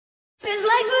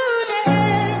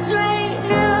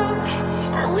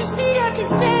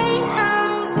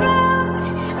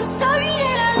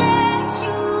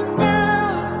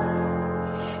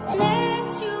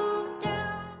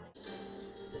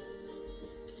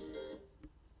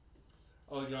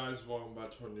Hello guys, welcome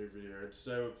back to a new video.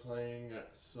 Today we're playing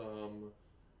some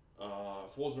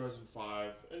Forza Horizon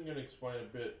 5 and I'm going to explain a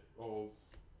bit of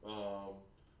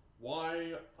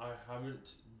why I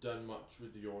haven't done much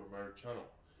with the Automotive Channel.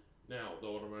 Now, the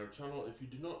Automotive Channel, if you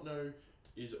do not know,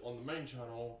 is on the main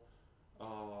channel,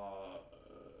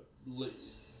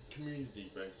 community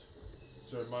basically.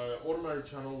 So my Automotive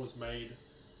Channel was made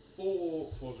for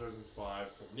Forza Horizon 5,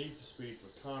 for Need for Speed, for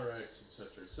Car X,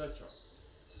 etc, etc.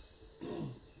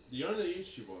 The only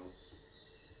issue was,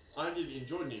 I did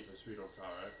enjoy Need for Speed on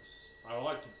Car X. I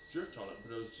liked to drift on it,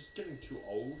 but it was just getting too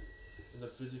old, and the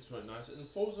physics weren't nice. And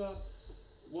Forza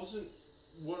wasn't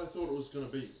what I thought it was going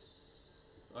to be.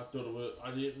 I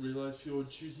didn't realize people would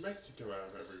choose Mexico out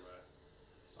of everywhere.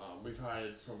 We've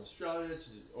had from Australia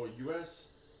or US,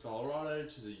 Colorado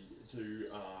to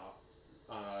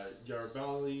Yarra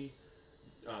Valley,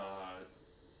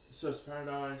 Surfers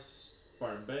Paradise,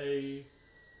 Byron Bay.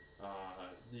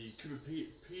 The Cooper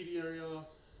Pedy area,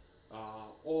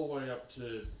 all the way up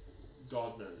to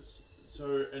God knows.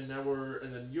 So, and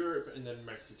then Europe and then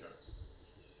Mexico.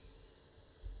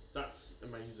 That's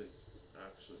amazing,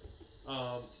 actually.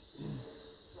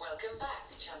 Welcome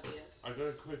back, champion. I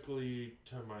gotta quickly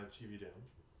turn my TV down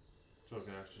so I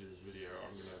can actually do this video.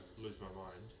 I'm gonna lose my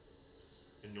mind,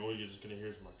 and all you're just gonna hear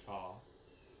is my car.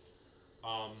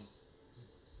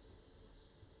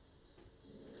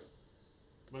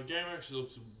 My game actually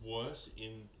looks worse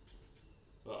in.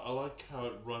 I like how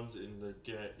it runs in the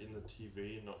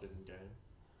TV and not in the game.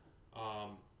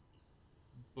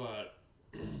 But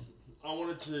I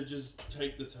wanted to just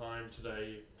take the time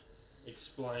today,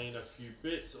 explain a few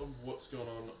bits of what's going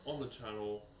on the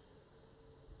channel,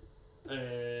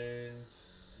 and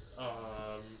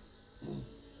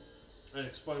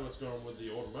explain what's going on with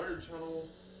the Automotive Channel,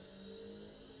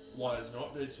 why there's no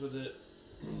updates with it.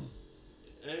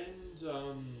 And I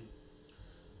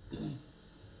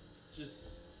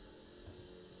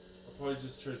probably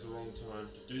just chose the wrong time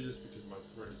to do this because my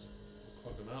thread is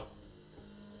clogging up.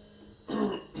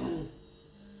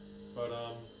 But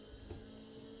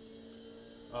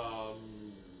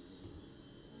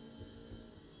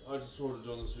I just sort of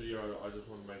doing this video. I just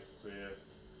want to make it clear.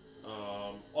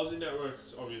 Aussie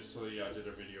Networks, obviously, I did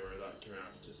a video that came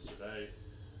out just today.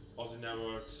 Aussie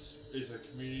Networks is a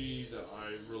community that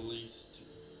I released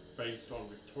based on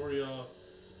Victoria.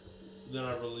 Then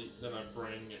I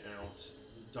bring out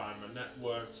Diamond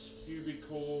Networks,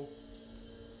 Cubicle.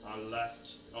 I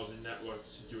left Aussie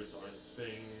Networks to do its own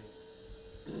thing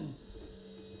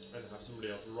and have somebody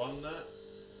else run that.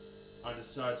 I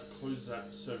decided to close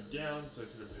that server down so I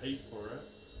couldn't pay for it.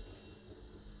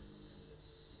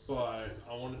 But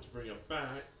I wanted to bring it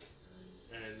back,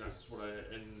 and that's what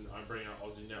I bring out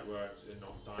Aussie Networks and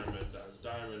not Diamond, as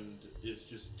Diamond is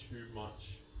just too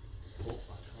much. Oh, I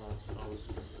can't. I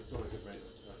thought I could make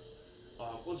that turn.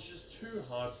 It was just too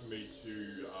hard for me to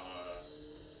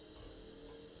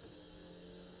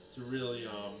really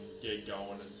get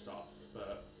going and stuff.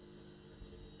 But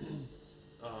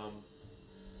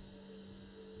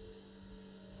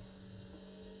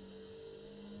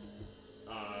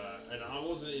and I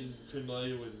wasn't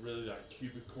familiar with really that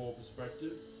cubicle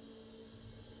perspective,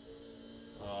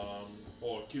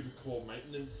 or cubicle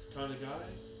maintenance kind of guy.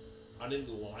 I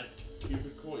didn't like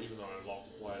Cubicle, even though I love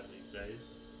to play it these days.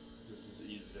 This is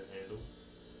easy to handle.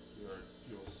 You know,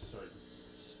 people are so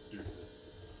stupid.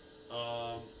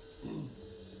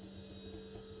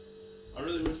 I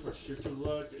really wish my shift would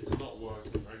work. It's not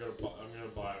working. I'm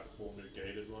gonna buy a full new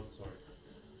gated one, so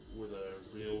with a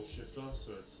real shifter,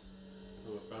 so it's a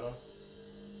little bit better.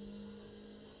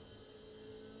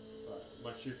 But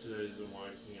my shift today isn't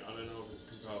working. I don't know if it's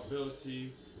compatibility.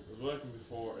 It was working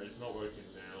before. It's not working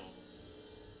now.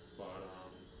 But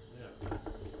yeah.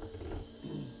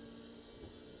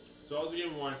 So I was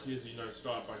given warranty, as you know,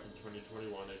 start back in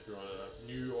 2021 if you're a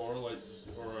new or a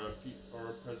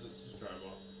present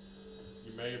subscriber.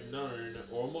 You may have known,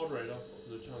 or a moderator for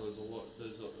the channel.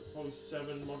 There's probably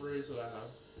 7 moderators that I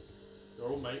have. They're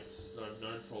all mates that I've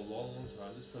known for a long, long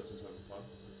time. This person's having fun.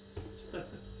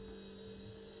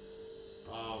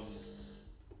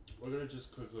 We're gonna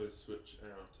just quickly switch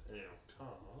out our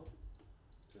car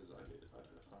because I'm getting tired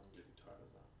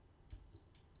of that.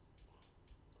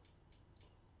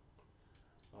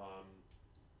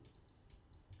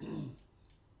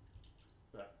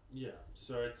 But yeah,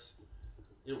 so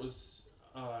it was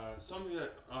something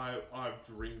that I've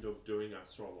dreamed of doing. I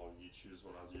saw a lot of YouTubers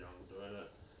when I was young doing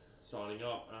it, signing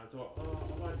up, and I thought, oh,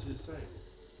 I might do the same.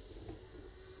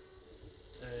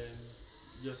 And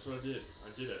yes, I did. I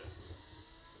did it.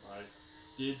 I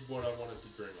did what I wanted to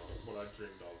dream of, what I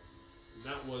dreamed of. And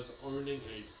that was owning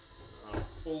a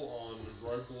full-on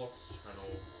Roblox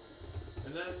channel,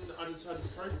 and then I decided to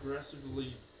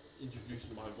progressively introduce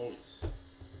my voice.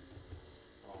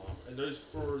 And those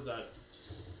four that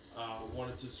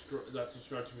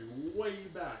subscribed to me way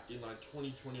back in like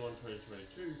 2021,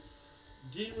 2022,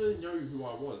 didn't really know who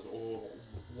I was or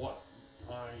what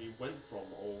I went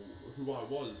from or who I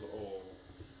was or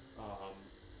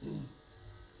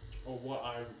what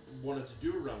I wanted to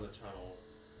do around the channel,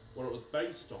 what it was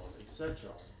based on,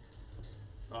 etc.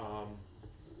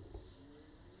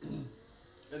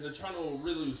 And the channel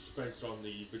really was based on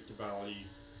the Victor Valley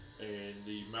and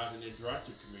the Mountain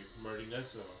Interactive community promoting their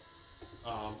server.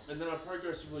 And then I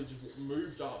progressively just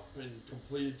moved up and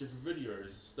completed different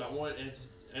videos that weren't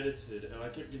edited, and I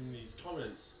kept getting these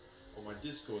comments on my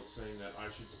Discord saying that I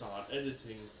should start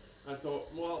editing. I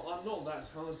thought, well, I'm not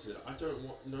that talented. I don't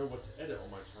know what to edit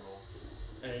on my channel,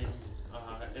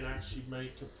 and actually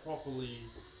make a properly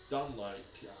done like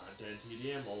Dan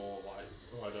TDM or like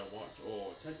who I don't watch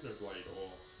or Technoblade or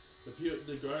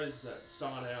the guys that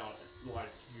start out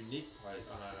like unique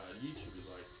YouTubers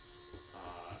like.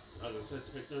 As I said,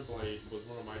 Technoblade was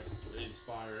one of my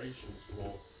inspirations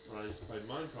for when I used to play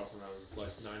Minecraft when I was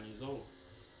like 9 years old.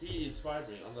 He inspired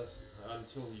me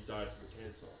until he died from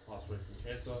cancer, passed away from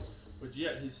cancer. But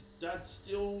yet his dad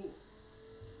still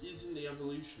is in the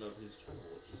evolution of his channel,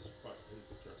 which is quite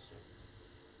interesting.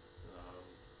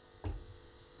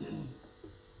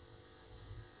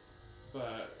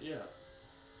 But yeah,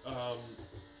 I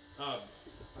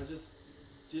just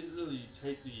didn't really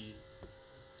take the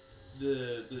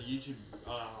YouTube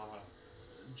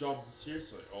job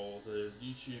seriously, or the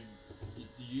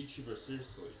YouTuber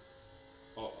seriously,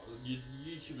 or the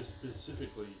YouTuber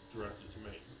specifically directed to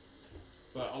me.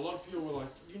 But a lot of people were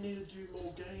like, "You need to do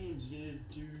more games. You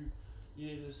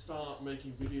need to start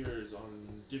making videos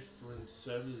on different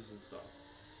servers and stuff."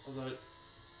 I was like,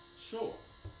 "Sure,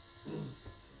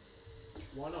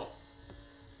 why not?"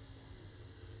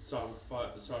 Started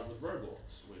with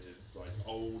Roblox, which is like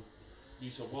old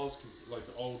New South Wales, like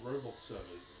old Roblox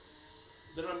servers.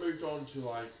 Then I moved on to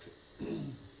like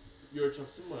Euro Truck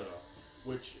Simulator,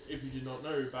 which, if you did not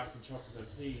know, back in Truckers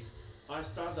MP, I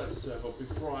started that server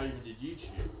before I even did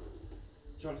YouTube.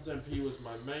 Truckers MP was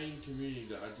my main community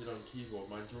that I did on keyboard,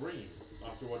 my dream,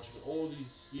 after watching all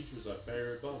these YouTubers like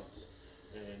Barry Bugs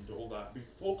and all that,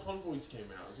 before Convoys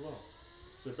came out as well.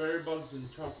 So Barry Bugs and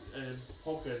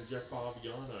Polka and Jeff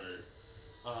Barbiano,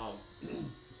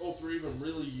 all three of them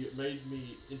really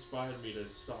inspired me to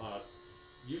start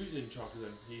using Truckers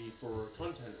MP for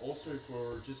content, also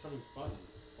for just having fun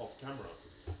off camera.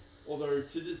 Although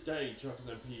to this day, Truckers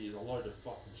MP is a load of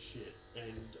fucking shit,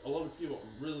 and a lot of people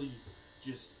are really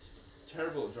just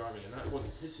terrible at driving, and that's what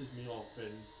pisses me off.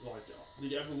 And like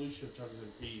the evolution of Truckers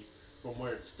MP from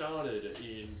where it started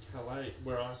in Calais,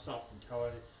 where I start from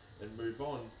Calais and move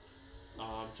on.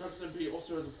 Truckers MP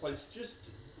also has a place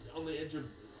just on the edge of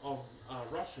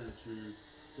Russia to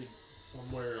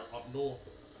somewhere up north.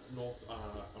 I'm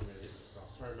gonna hit this car.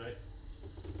 Sorry, mate.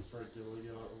 Sorry,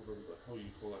 Delia, or whatever the hell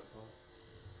you call that car.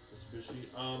 Mitsubishi.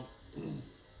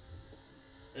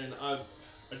 And I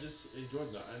just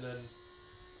enjoyed that. And then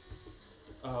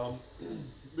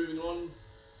moving on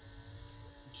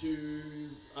to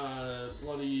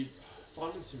bloody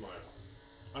Farming Simulator.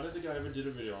 I don't think I ever did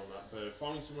a video on that, but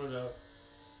Farming Simulator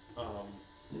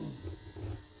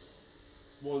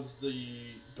was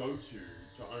the go-to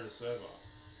to own a server.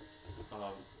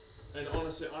 And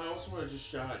honestly, I also want to just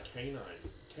shout out K9.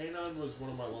 K9 was one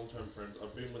of my long-term friends.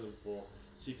 I've been with him for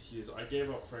 6 years. I gave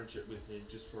up friendship with him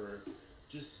just for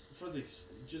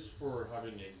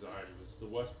having anxiety. It was the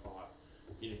worst part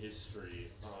in history,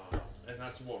 and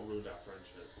that's what ruined our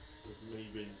friendship. With me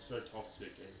being so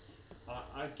toxic, and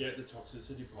I get the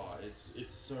toxicity part.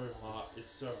 It's so hard.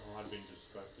 It's so hard being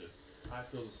disrespected. I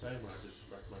feel the same when I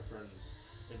disrespect my friends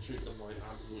and treat them like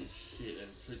absolute shit and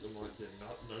treat them like they're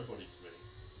nobody to me.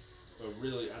 But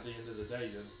really, at the end of the day,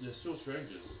 they're still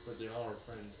strangers, but they are a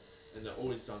friend, and they've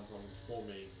always done something for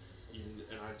me,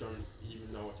 and I don't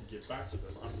even know what to give back to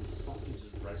them. I'm fucking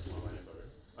just wrecked my Lambo.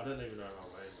 I don't even know how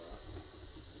I landed that.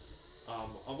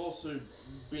 I've also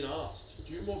been asked to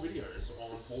do more videos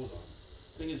on Forza.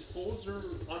 Thing is, Forza,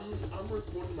 I'm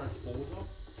recording my Forza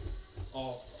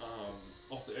off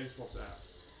the Xbox app,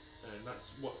 and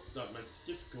that's what that makes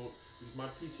it difficult, because my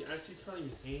PC actually can't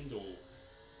even handle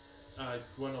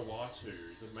Guanajuato,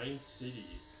 the main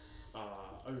city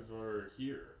over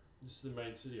here. This is the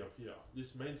main city up here.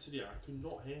 This main city I could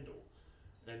not handle,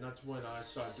 and that's when I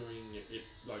started doing it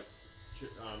like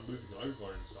moving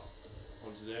over and stuff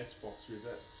onto the Xbox Series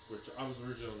X, which I was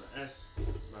originally on the S,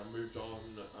 and I moved on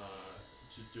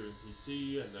to doing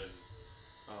PC, and then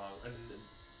and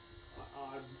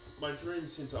my dream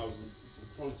since I was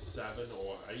probably 7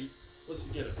 or 8 was to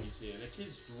get a PC, and a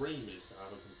kid's dream is to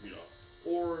have a computer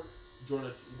or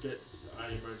get a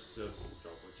emergency services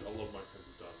job, which a lot of my friends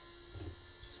have done.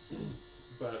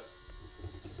 But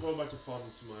going back to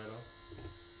Farming Simulator,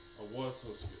 a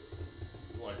worthless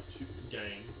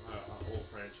game or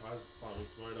franchise, Farming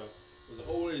Simulator was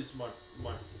always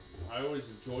I always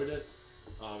enjoyed it.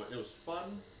 It was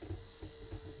fun,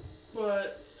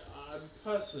 but I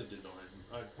personally did not.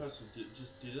 I personally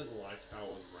just didn't like how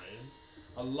it was ran.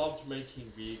 I loved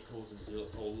making vehicles and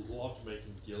loved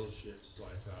making dealerships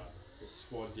like the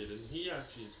Squad did, and he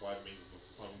actually inspired me with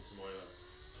Farming Simulator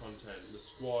content. The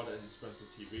Squad and Spencer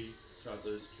TV, shout out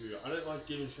those two. I don't like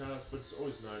giving shout outs, but it's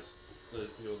always nice the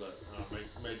people that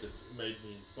made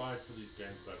me inspired for these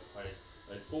games that I played.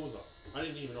 Like Forza, I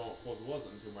didn't even know what Forza was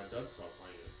until my dad started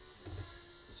playing it.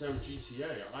 Same with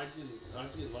GTA, I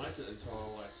didn't like it until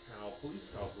I liked how police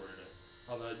cars were in it.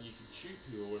 How that you could shoot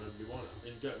people whenever you want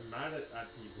and get mad at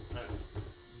people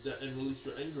and release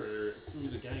your anger through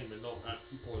the game and not at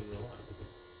people in real life.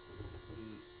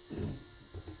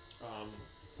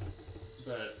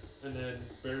 And then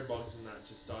Barry Bugs and that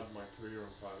just started my career on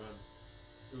 5M.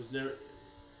 It was never.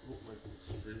 My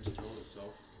stream's killing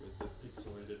itself with the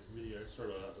pixelated video. Sorry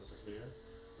about that, that's a video.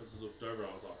 I just looked over, I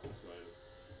was like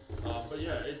pixelated. But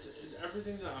yeah,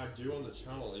 everything that I do on the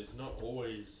channel is not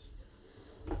always.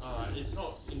 It's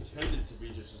not intended to be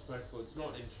disrespectful. It's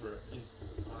not I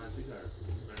think I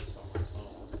messed up my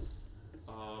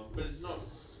car. But it's not.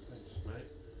 Thanks, mate.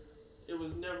 It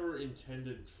was never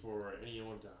intended for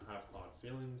anyone to have hard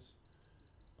feelings.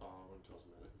 One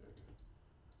cosmetic,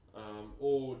 okay.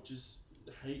 Or just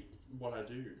hate what I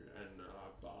do, and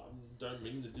don't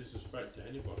mean to disrespect to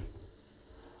anybody.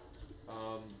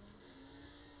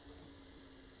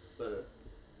 But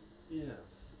yeah,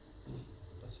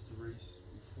 that's the race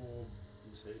before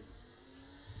Mercedes.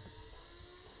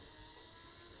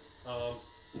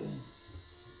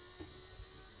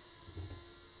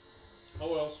 How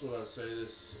else would I say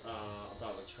this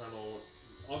about the channel?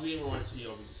 Aussie MYT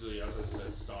obviously, as I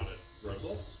said, started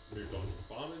Roblox, moved on to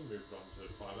farming, moved on to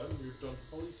 5M, moved on to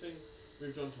policing,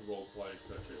 moved on to roleplay,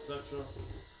 etc, etc.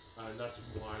 And that's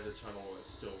why the channel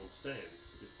still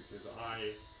stands, is because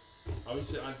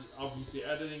obviously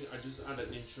editing, I just add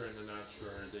an intro and an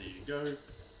outro, there you go.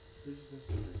 Who's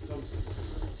messaging? Something.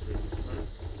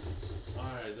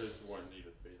 Those weren't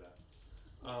needed to be there.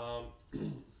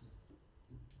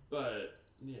 But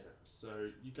yeah, so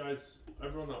you guys,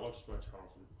 everyone that watches my channel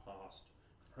from past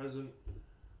to present,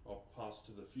 or past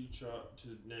to the future,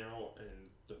 to now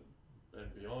and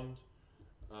beyond,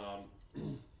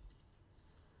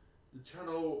 the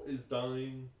channel is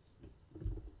dying,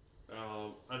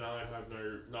 and I have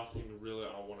nothing really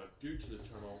I want to do to the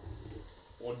channel,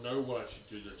 or know what I should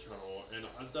do to the channel, and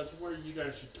that's where you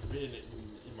guys should come in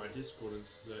my Discord and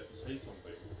say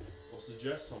something, or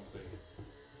suggest something.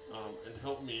 And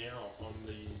help me out on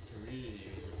the community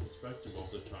perspective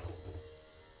of the channel.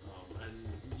 And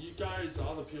you guys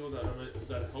are the people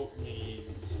that help me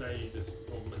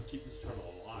keep this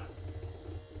channel alive.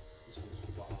 This is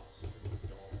fast. Oh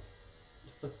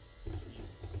my god.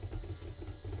 Jesus.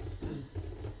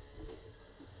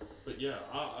 But yeah,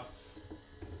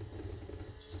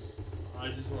 I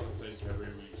just want to thank every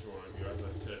each one of you. As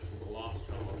I said from the last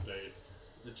channel update,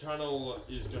 the channel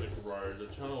is going to grow. The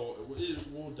channel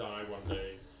will die one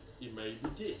day. It may be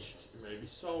ditched. It may be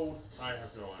sold. I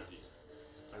have no idea.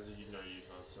 As you know, you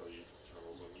can't sell YouTube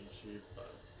channels on YouTube, but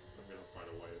I'm going to find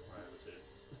a way if I ever did.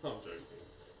 I'm joking.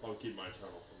 I'll keep my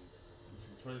channel from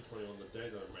 2020 on the day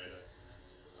that I made it,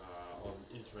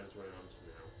 in 2021 to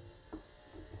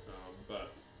now.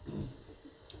 But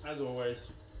as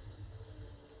always,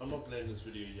 I'm not going to end this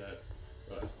video yet,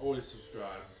 but always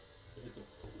subscribe.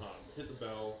 Hit the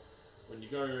bell when you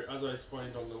go, as I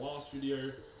explained on the last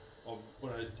video of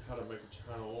how to make a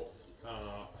channel,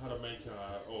 how to make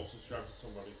or subscribe to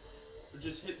somebody.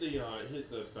 Just hit the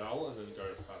bell and then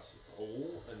go past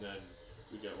all, and then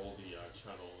we get all the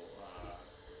channel,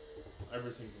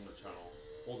 everything from the channel,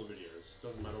 all the videos.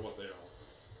 Doesn't matter what they are.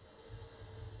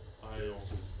 I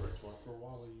also just wrote to one for a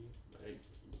while.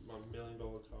 My $1 million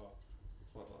car,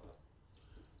 something like that.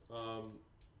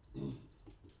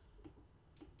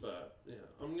 But yeah,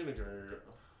 I'm gonna go.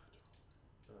 No.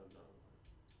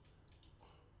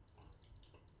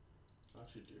 I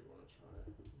actually do want to try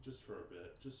just for a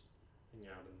bit, just hang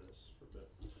out in this for a bit.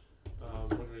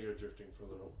 We're gonna go drifting for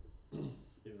a little,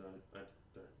 even though I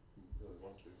don't really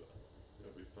want to, but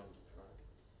it'll be fun to try.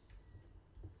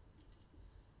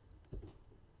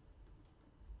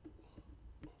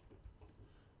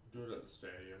 Do it at the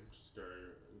stadium. Just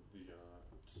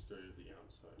go go to the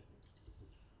outside here.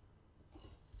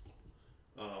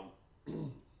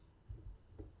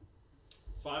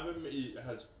 5M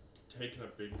has taken a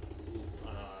big,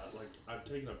 I've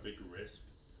taken a big risk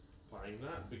playing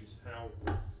that because how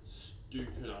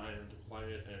stupid I am to play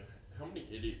it and how many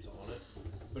idiots are on it.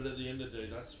 But at the end of the day,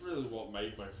 that's really what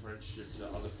made my friendship to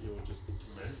other people just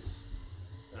commence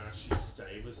and actually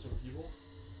stay with some people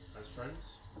as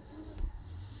friends.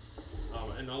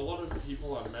 And a lot of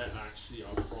people I met actually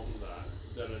are from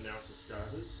that are now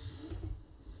subscribers.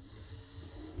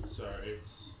 So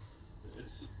it's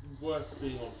worth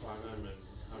being on 5M and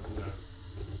having that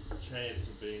chance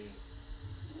of being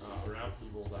around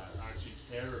people that actually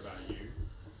care about you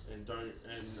and don't.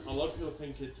 And a lot of people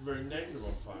think it's very negative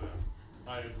on 5M.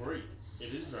 I agree,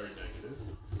 it is very negative.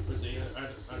 But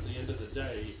at the end of the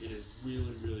day, it is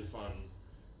really, really fun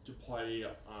to play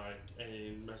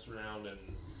and mess around and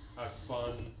have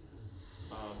fun.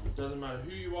 Doesn't matter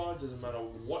who you are, doesn't matter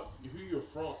who you're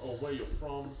from or where you're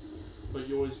from, but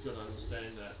you always got to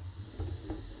understand that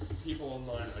people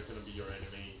online are going to be your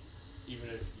enemy,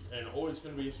 and always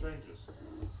going to be strangers.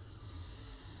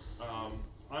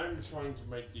 I'm trying to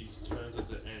make these turns at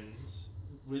the ends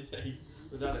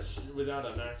without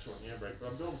an actual handbrake, but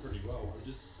I'm doing pretty well. I'm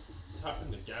just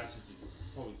tapping the gas, as you can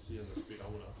probably see on the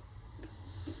speedometer.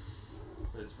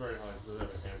 But it's very hard because I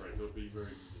don't have a handbrake. It would be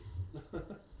very easy.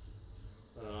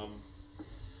 I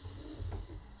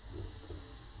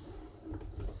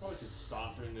probably could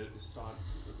start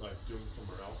doing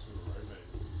somewhere else on the road,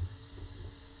 maybe.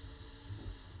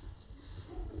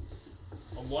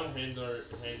 I'm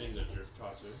handing the drift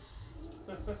car too.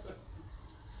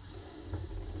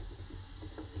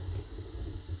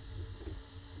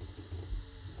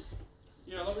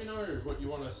 Yeah, let me know what you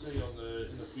want to see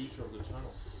in the future of the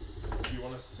channel. Do you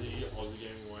want to see Aussie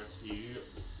Gaming YT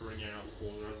bring out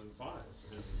Forza Horizon 5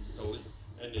 and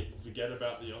forget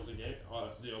about the Aussie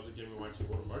Gaming YT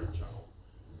Automotive Channel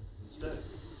instead?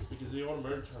 Because the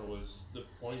Automotive Channel was the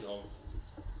point of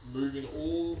moving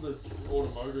all the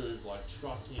automotive, like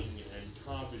trucking and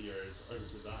car videos, over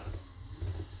to that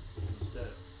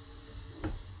instead.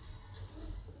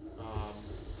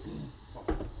 Fuck,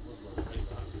 I wasn't going to make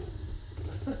that.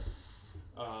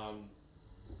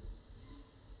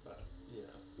 But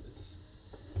yeah, it's,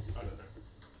 I don't know.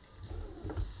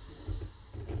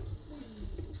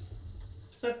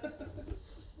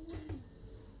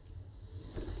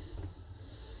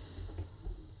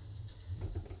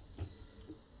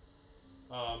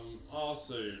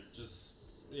 Also, just,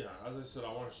 yeah, as I said,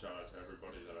 I want to shout out to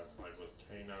everybody that I've played with.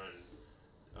 K9,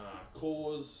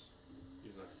 Cause,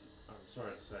 even though, I'm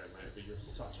sorry to say it, mate, but you're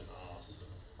such an ass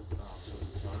all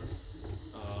the time.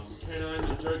 K9,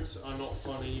 your jokes are not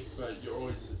funny, but you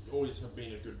always have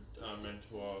been a good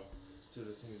mentor to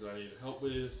the things I need help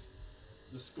with.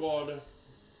 The squad,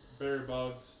 Barry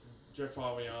Bugs, Jeff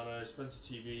Arviano, Spencer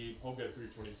TV,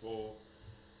 Polgate324,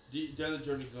 Daily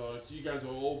Journey Exotics, you guys are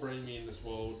all bringing me in this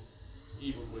world,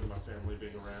 even with my family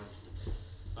being around.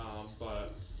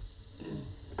 But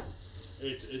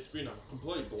it's been a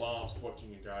complete blast watching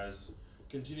you guys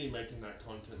continue making that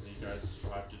content that you guys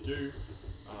strive to do.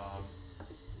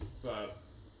 But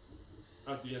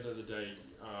at the end of the day,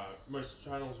 most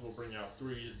channels will bring out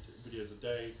 3 videos a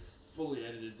day, fully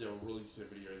edited. They'll release their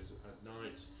videos at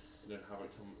night, and then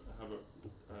have it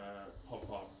pop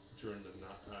up during the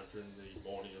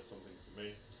morning or something for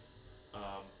me.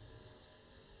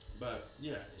 But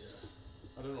yeah,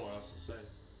 I don't know what else to say.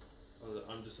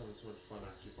 I'm just having so much fun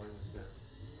actually playing this now.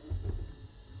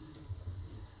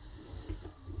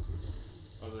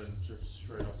 Other than drift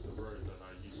straight off the road that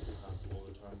I used to have all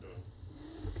the time doing.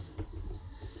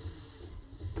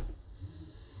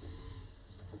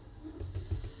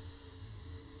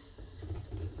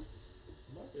 I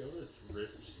might be able to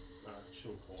drift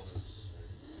chill corners.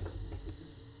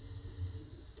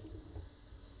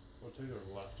 We'll take a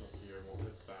left up here and we'll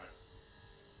head back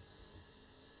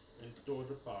into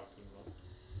the parking lot.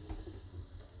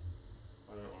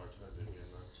 I don't want to turn Indian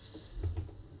though.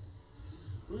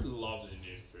 Who loves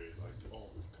Indian food? Like, oh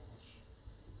my gosh.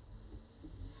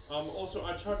 Also,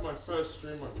 I tried my first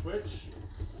stream on Twitch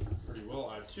pretty well.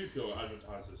 I had 2 people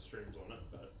advertiser streams on it,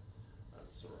 but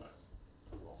that's alright.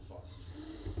 I'm not fussed.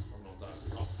 I'm not that.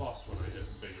 I'll fuss when I get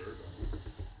bigger,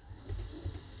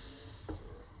 but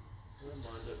I don't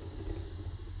mind it.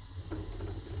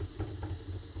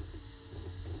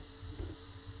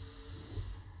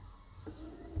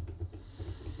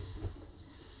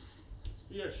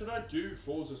 Yeah, should I do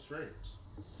Forza streams?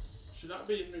 Should that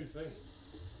be a new thing?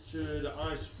 Should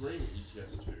I stream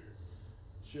ETS2?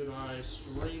 Should I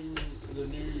stream the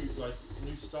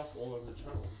new stuff all over the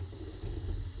channel?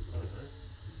 I don't know.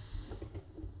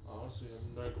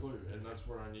 no clue, and that's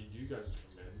where I need you guys to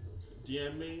come in.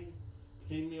 DM me,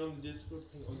 ping me on the Discord,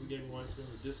 ping Aussie Gaming YT on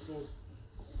the Discord.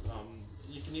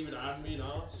 You can even add me and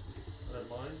ask, I don't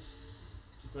mind.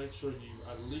 Just make sure you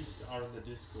at least are in the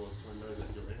Discord so I know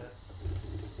that you're in it.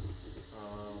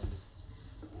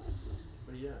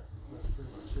 But yeah, that's pretty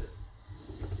much it.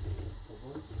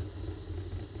 Probably.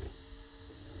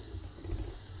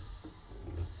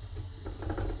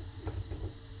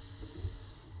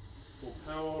 Full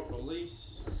power,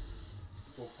 release.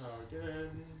 Full power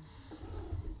again.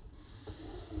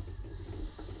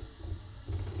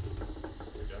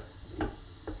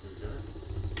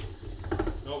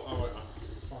 Oh, I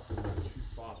fucking went too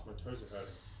fast. My toes are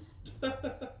hurting.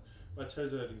 My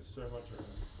toes are hurting so much right now.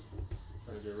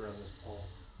 Trying to get around this pole.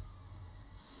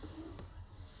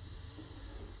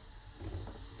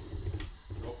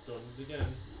 Nope, doing it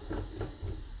again.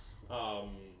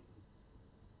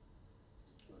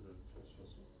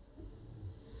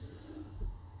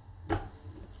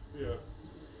 Yeah.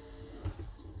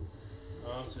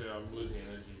 Honestly, I'm losing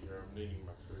energy here. I'm needing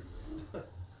my food.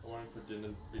 I'm waiting for dinner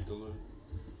to be delivered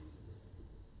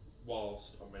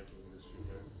whilst I'm making this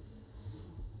video.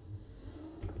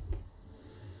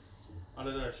 I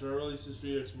don't know, should I release this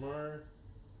video tomorrow?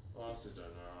 I honestly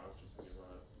don't know, I have to think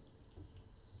about it.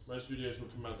 Most videos will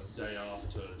come out the day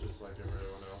after, just like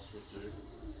everyone else would do if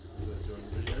they're doing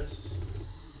videos,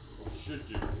 or should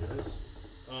do videos.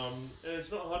 And it's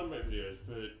not hard to make videos,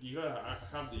 but you gotta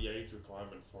have the age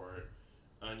requirement for it.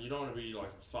 And you don't want to be like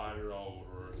a 5-year-old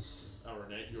or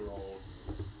an 8-year-old.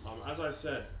 As I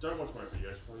said, don't watch my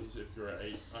videos, please, if you're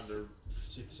under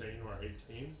 16 or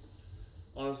 18.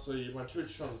 Honestly, my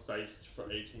Twitch channel is based for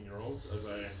 18-year-olds, as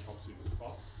I am toxic as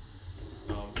fuck.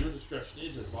 Your discretion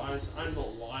is advised. I'm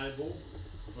not liable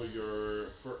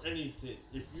for anything.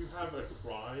 If you have a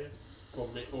cry for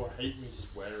me or hate me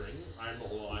swearing, I'm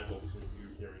not liable for you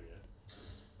hearing it.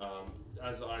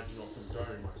 As I do not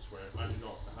condone my swearing, I do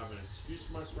not have an excuse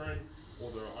for my swearing,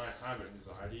 although I have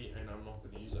anxiety and I'm not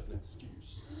going to use that as an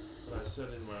excuse. But I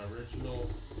said in my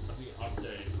original, I think,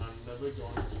 update, I'm never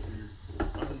going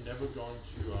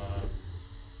to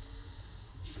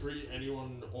treat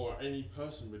anyone or any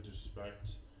person with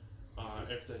disrespect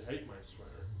if they hate my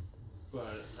swearing.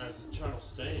 But as the channel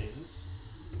stands,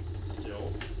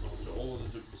 still, after all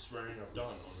of the swearing I've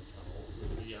done on the channel,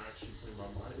 with me actually putting my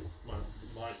mic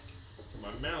to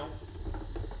my mouth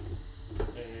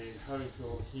and having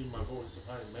people hear my voice,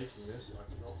 I am making this, I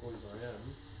cannot believe I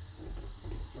am.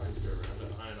 Trying to go around it,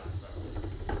 and I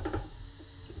failed.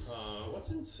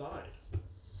 What's inside?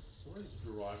 Somebody's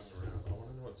driving around, I want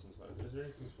to know what's inside. Is there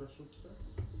anything special today?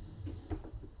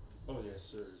 Oh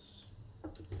yes, there is.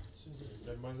 What's in here?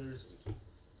 Never mind, there isn't.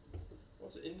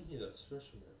 What's in here that's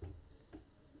special now?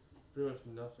 Pretty much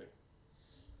nothing.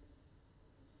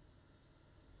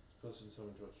 Person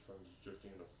summoned to watch friends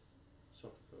drifting in a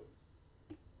soccer field.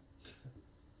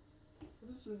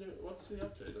 What's the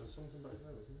update? There's something back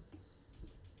there, isn't it?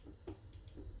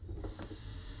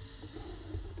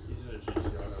 He's in a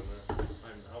GTI down there.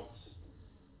 I'm out.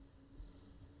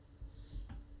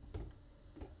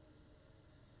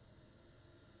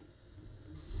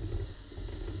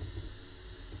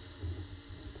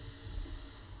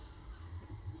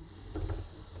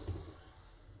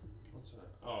 What's that?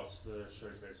 Oh, it's the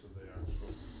showcase of the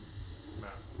actual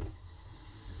map.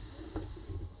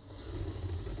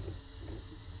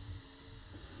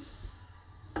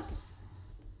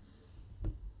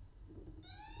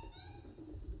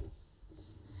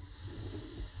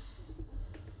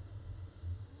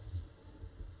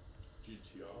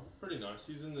 GTR. Pretty nice.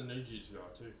 He's in the new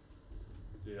GTR too.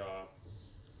 The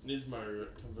Nismo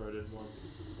converted one.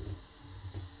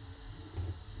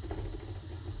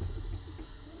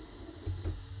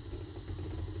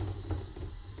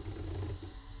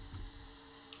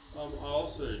 I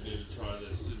also need to try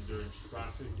this in doing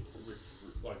traffic,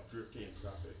 like drifting in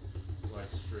traffic,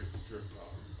 like street drift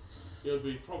cars. It would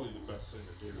be probably the best thing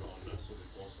to do on a sort of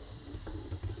Forza.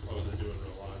 What would they do in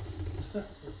real life?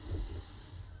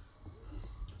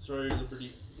 Sorry,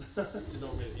 Liberty. Did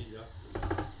not mean to hit you.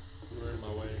 You were in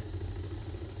my way.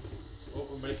 Oh,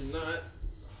 we're making that.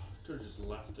 Could have just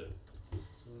left it.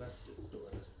 Left it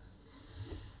doing it.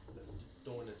 Left it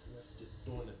doing it. Left it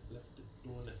doing it. Left it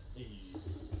doing it. Hey.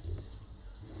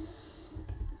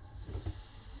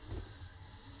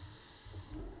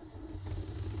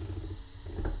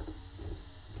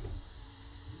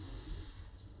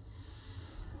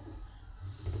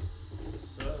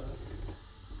 Fuck.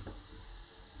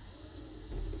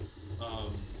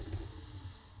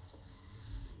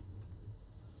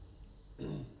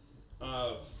 I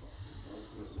was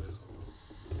gonna say something.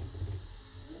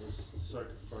 so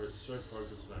focused on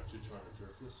actually trying to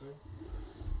drift this thing.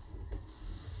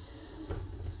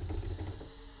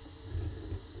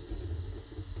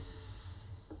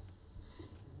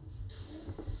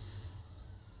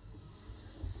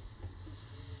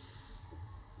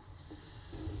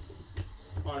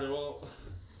 Alright, well,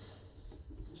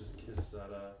 just kiss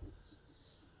that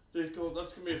vehicle.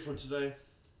 That's gonna be it for today.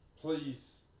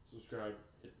 Please subscribe,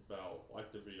 hit the bell,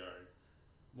 like the video.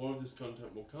 More of this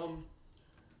content will come,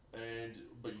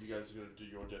 but you guys are gonna do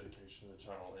your dedication to the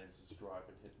channel and subscribe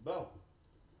and hit the bell.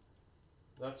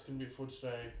 That's gonna be it for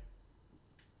today.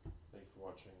 Thank you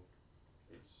for watching.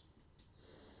 Peace.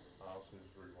 I also need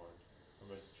to rewind. I'm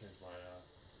going to change my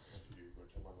interview,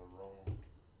 which I'm on the wrong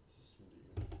system to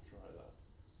even try that.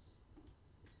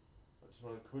 I just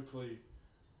want to quickly,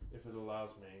 if it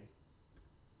allows me,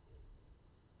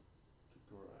 to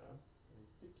grab a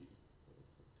picky really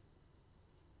quick.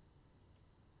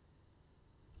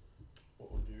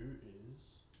 What we'll do is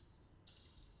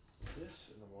this,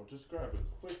 and then we'll just grab a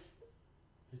quick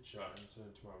headshot and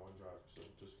send it to my OneDrive, so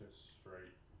it'll just go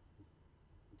straight.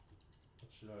 What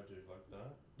should I do, like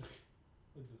that?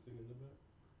 With the thing in the back?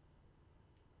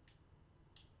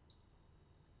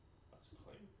 That's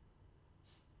clean.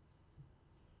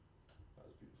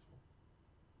 That's beautiful.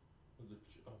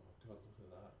 Oh my god, look at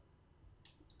that.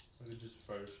 I could just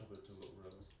Photoshop it to look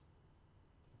real.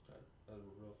 Okay, that's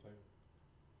a real thing.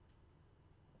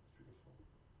 That's beautiful.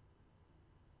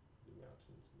 The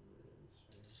mountains and the rains.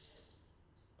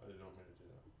 I did not mean to do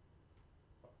that.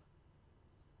 Fuck.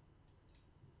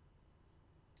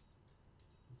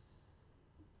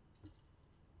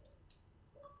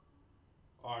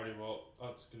 Alrighty, well,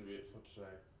 that's gonna be it for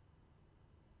today.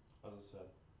 As I said.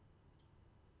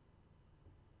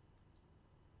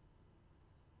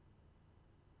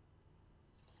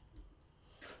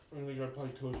 I'm gonna go play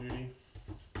Call of Duty,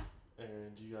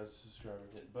 and you guys subscribe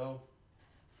and hit the bell.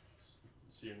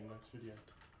 See you in the next video.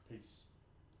 Peace.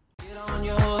 Get on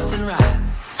your horse and ride.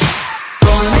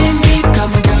 Follow me,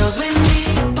 come girls with me.